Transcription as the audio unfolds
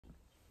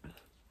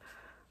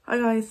Hi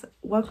guys,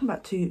 welcome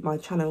back to my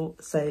channel.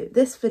 So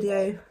this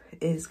video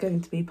is going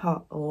to be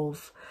part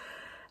of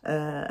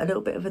a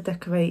little bit of a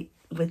decorate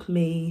with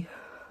me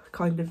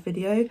kind of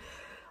video.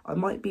 I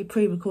might be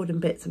pre-recording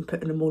bits and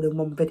putting them all in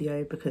one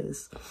video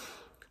because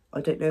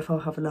I don't know if I'll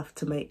have enough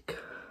to make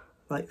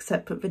like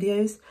separate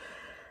videos.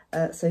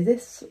 So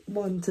this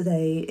one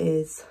today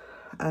is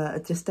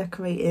just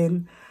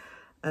decorating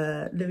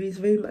Louis'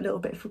 room a little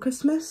bit for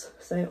Christmas.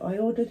 So I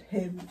ordered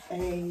him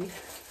a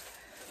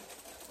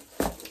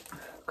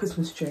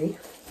Christmas tree,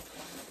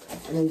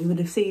 and then you would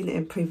have seen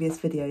in previous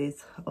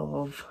videos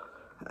of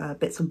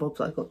bits and bobs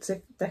that I got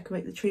to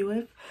decorate the tree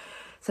with.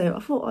 So I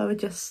thought I would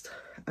just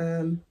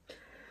show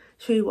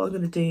you what I'm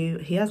going to do.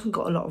 He hasn't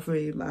got a lot of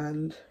room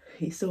and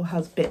he still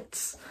has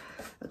bits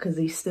because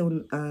he's still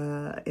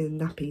in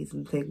nappies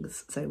and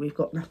things, so we've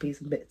got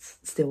nappies and bits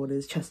still in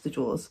his chest of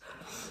drawers.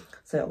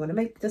 So I'm going to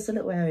make just a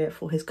little area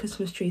for his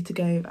Christmas tree to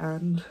go,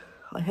 and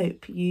I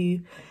hope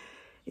you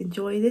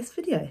enjoy this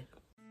video.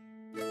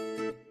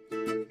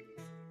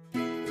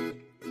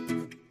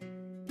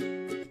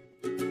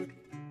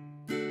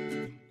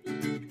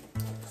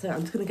 So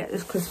I'm just going to get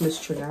this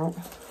Christmas tree out.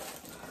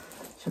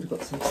 Should have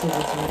got some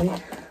scissors ready.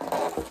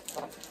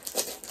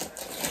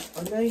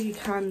 I know you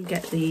can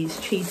get these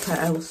cheaper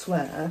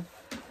elsewhere,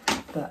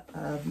 but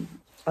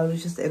I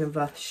was just in a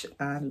rush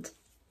and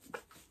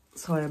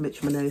sorry, I'm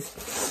itching my nose.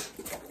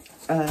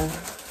 So I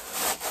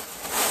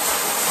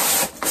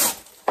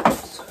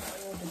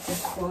ordered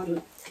this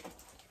one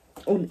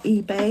on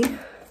eBay.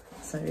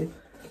 So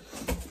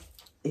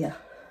yeah,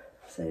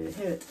 so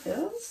here it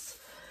is.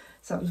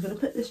 So I'm just going to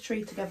put this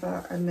tree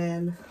together and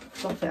then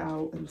fluff it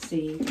out and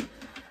see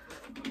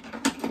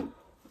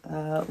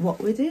what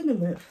we're dealing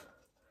with.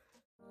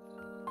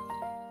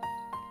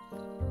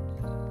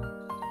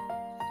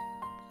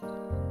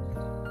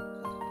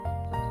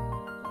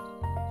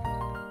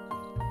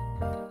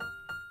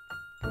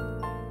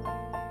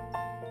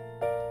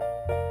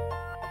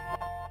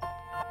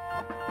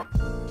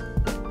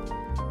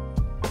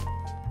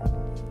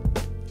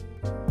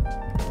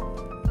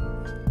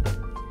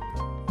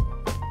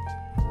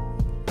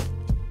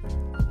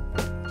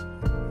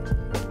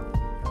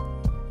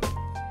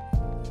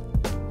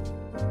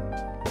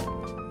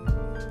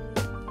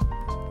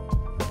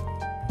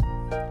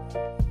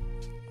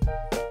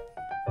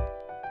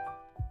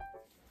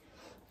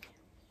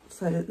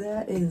 So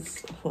there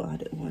is, I thought I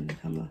had it on the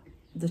camera,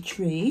 the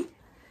tree.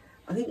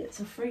 I think it's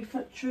a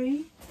 3-foot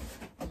tree.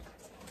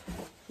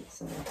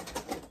 It's a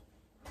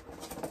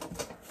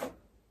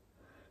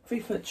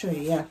 3-foot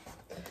tree, yeah.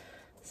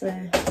 So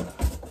I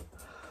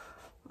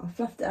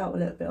fluffed it out a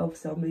little bit.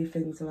 Obviously I'll move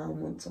things around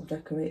once I'm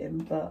decorating,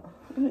 but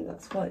I think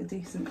that's quite a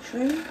decent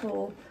tree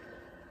for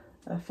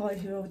a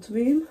 5-year-old's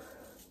room.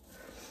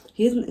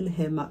 He isn't in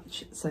here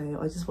much, so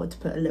I just wanted to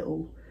put a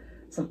little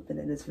something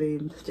in his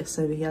room just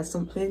so he has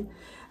something.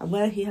 And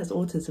where he has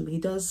autism, he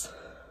doesn't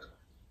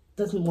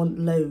want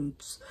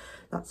loads.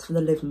 That's for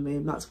the living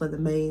room. That's where the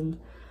main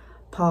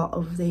part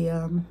of the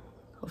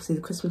obviously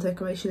the Christmas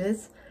decoration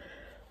is.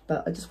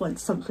 But I just wanted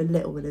something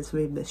little in his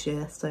room this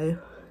year, so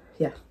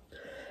yeah.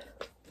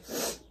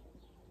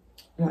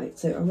 Right,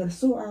 so I'm going to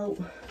sort out,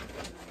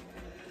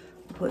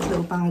 I've got this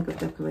little bag of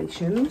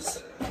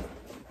decorations,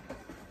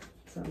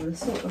 so I'm going to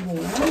sort them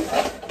all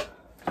out.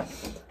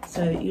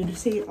 So you'll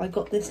see I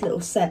got this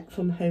little set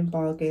from Home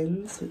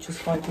Bargains, which was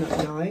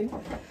 £5.99,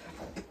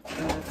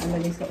 and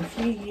then he's got a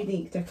few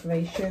unique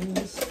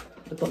decorations.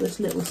 I've got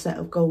this little set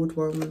of gold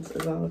ones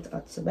as well to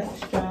add some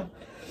extra,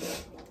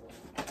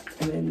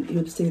 and then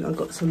you'll see I've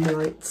got some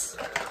lights,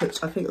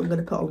 which I think I'm going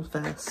to put on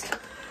first.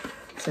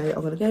 So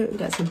I'm going to go and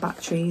get some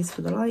batteries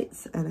for the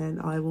lights, and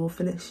then I will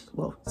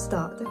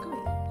start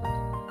decorating.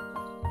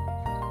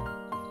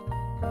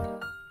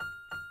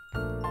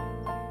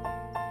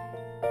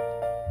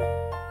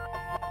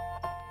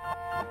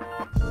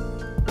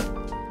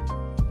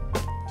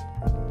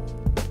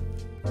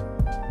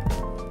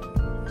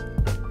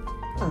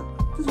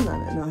 Isn't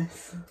that look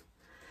nice?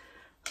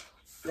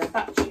 They're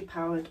battery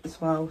powered as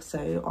well,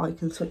 so I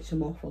can switch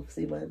them off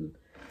obviously when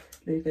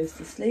Lou goes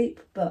to sleep,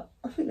 but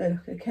I think they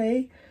look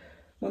okay.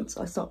 Once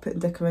I start putting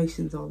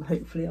decorations on,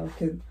 hopefully I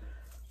can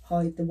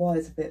hide the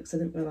wires a bit because I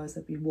didn't realise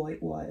there'd be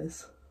white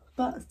wires,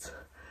 but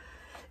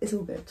it's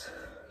all good.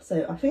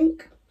 So I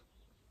think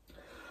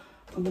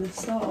I'm going to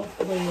start off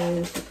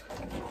with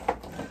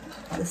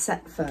the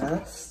set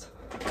first,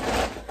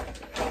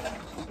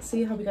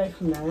 see how we go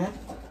from there.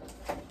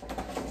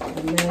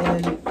 And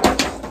then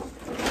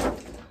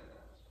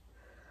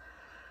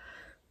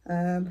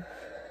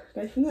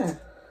go from there.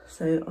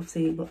 So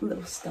obviously you've got a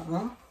little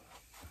star.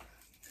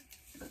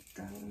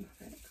 Down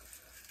a bit.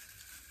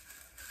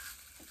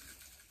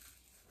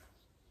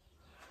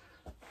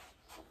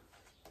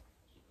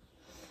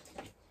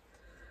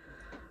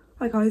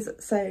 Hi guys,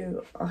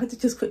 so I had to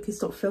just quickly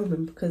stop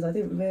filming because I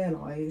didn't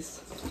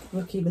realise,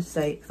 rookie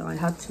mistake, that I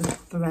had to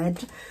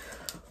thread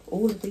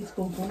all of these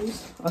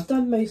baubles. I've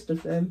done most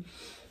of them.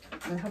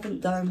 I haven't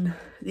done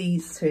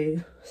these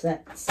two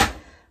sets,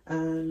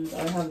 and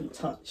I haven't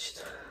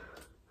touched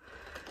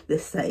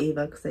this set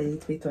either because they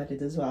need to be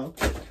threaded as well.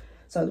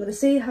 So I'm going to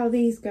see how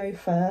these go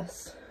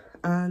first,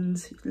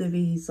 and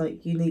Livy's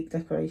like unique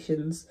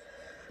decorations,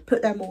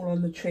 put them all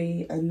on the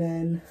tree, and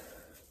then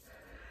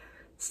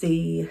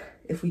see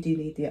if we do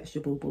need the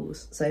extra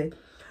baubles. So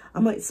I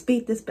might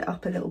speed this bit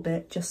up a little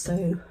bit just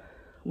so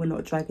we're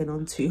not dragging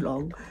on too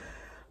long.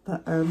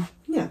 But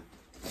yeah,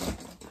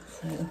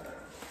 so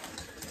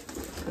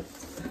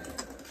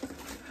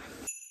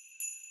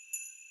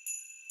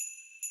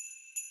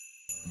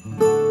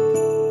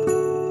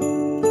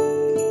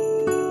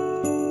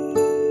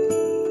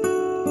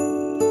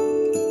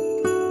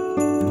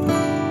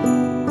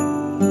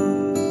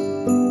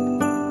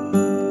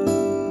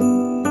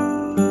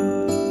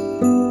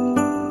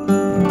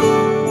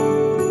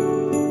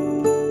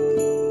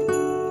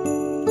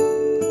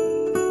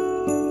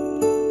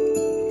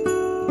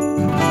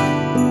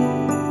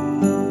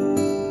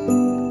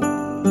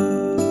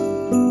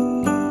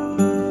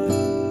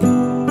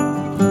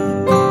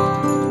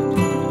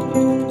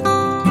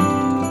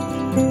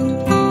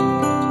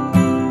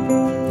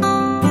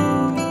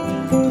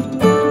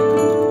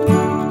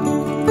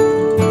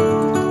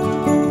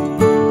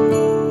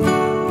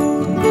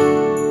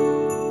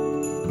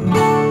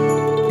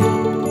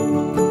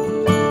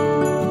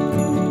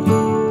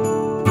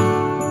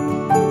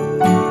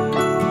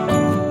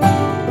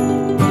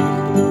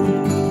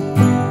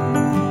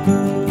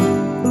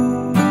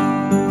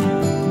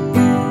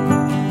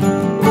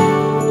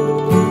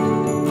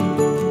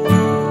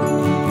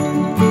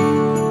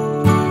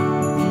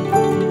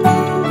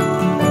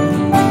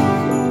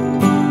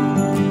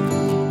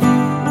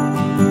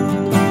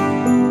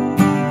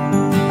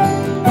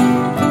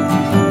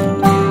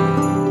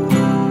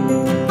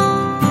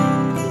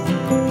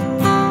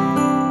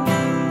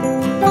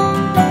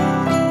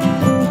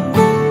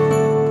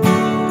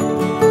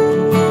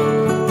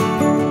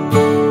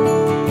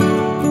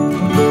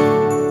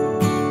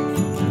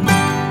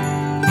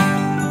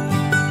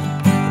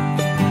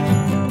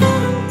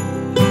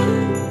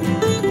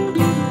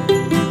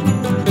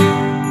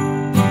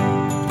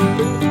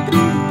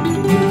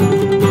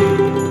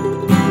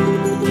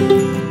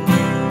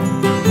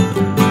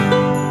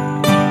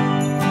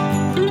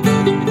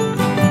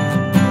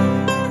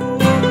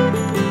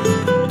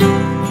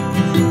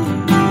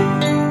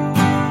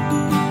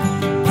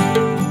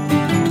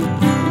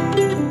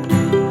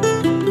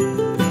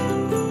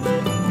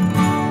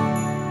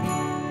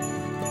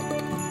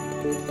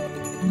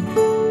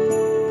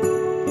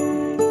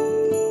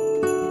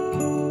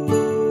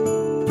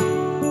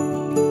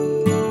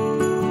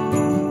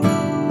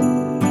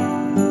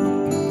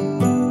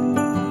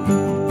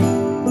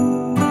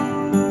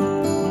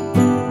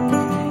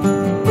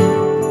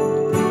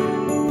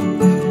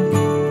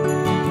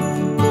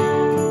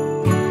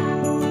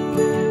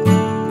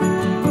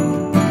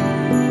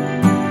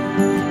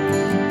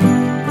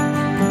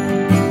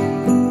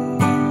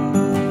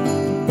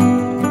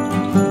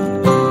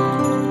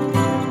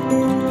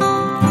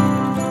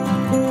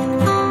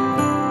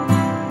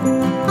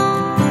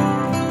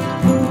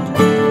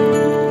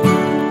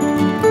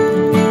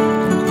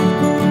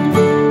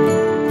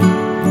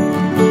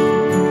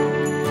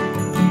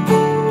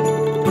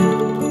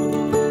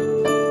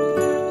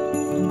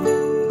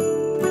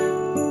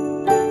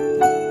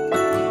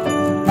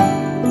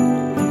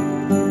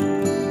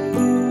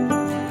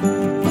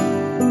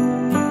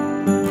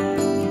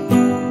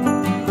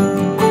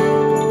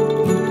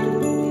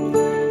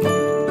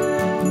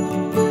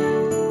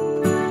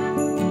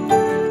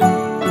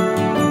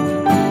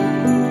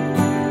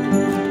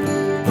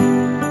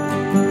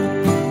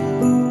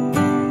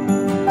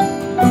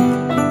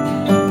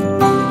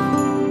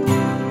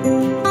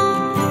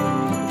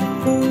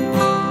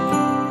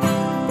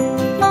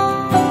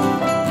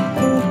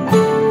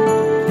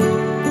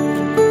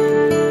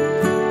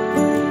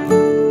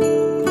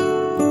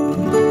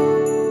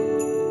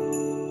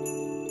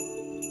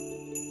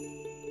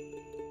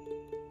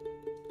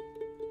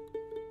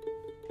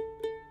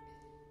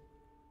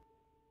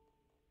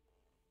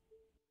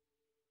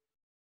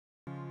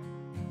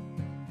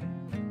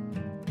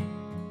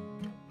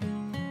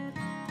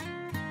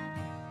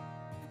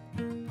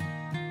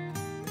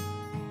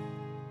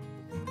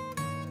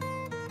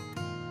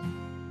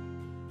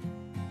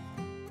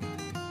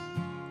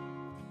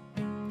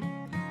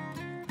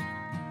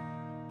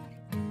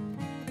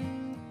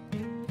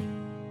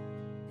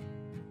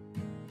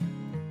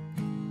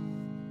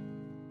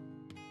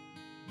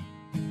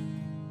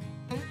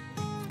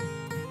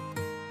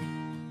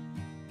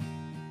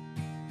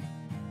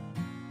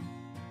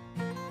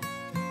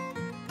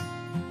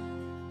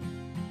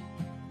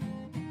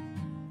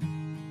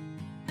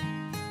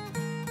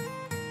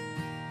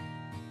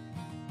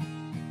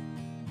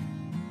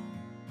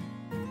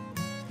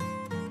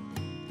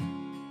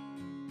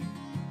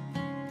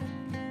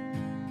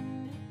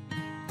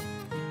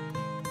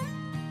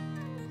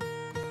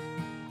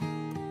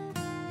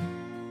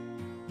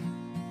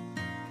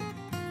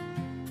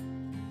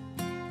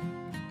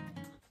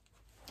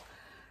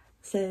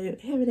So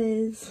here it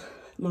is,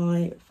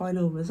 my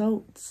final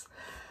results.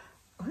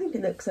 I think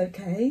it looks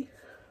okay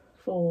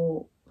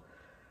for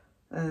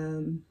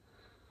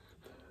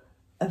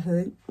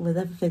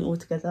everything all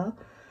together.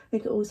 I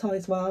think it all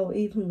ties well,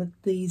 even with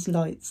these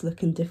lights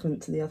looking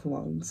different to the other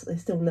ones. They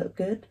still look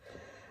good.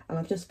 And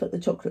I've just put the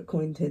chocolate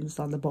coin tins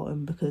down the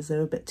bottom because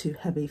they're a bit too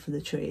heavy for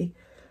the tree.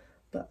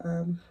 But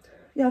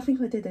yeah, I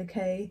think I did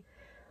okay.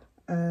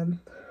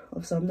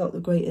 Obviously I'm not the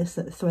greatest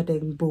at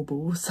threading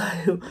baubles,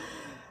 so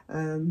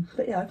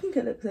but yeah, I think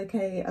it looks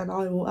okay, and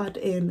I will add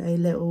in a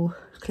little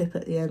clip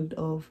at the end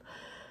of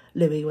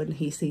Louis when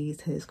he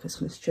sees his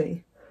Christmas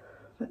tree.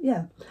 But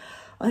yeah,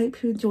 I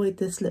hope you enjoyed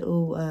this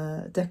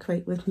little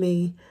decorate with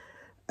me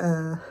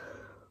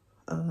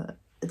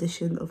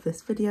edition of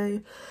this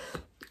video,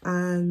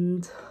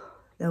 and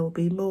there will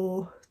be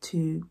more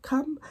to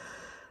come.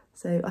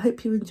 So I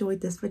hope you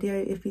enjoyed this video.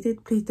 If you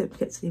did, please don't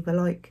forget to leave a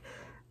like,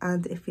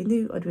 and if you're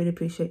new, I'd really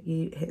appreciate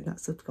you hitting that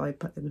subscribe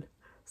button.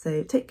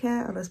 So take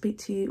care, and I'll speak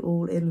to you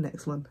all in the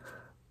next one.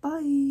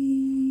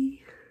 Bye.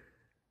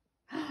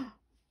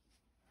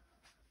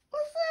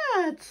 What's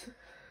that?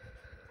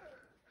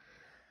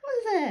 What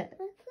is it?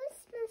 A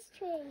Christmas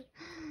tree.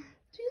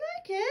 Do you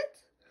like it?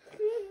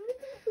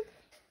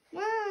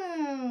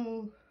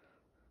 Wow.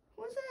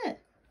 What's it?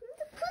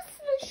 The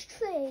Christmas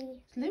tree.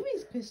 It's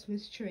Louis'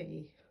 Christmas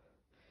tree.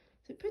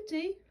 Is it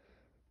pretty?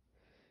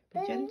 Be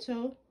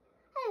gentle.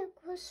 Oh,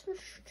 Christmas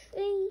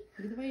tree.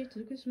 Give it away to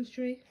the Christmas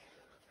tree.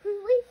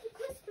 Where's the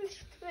Christmas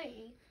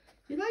tree?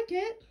 Do you like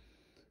it?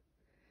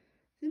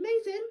 It's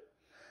amazing.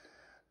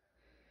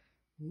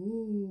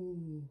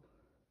 Ooh.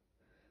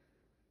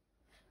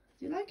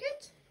 Do you like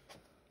it?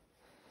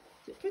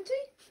 Is it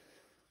pretty?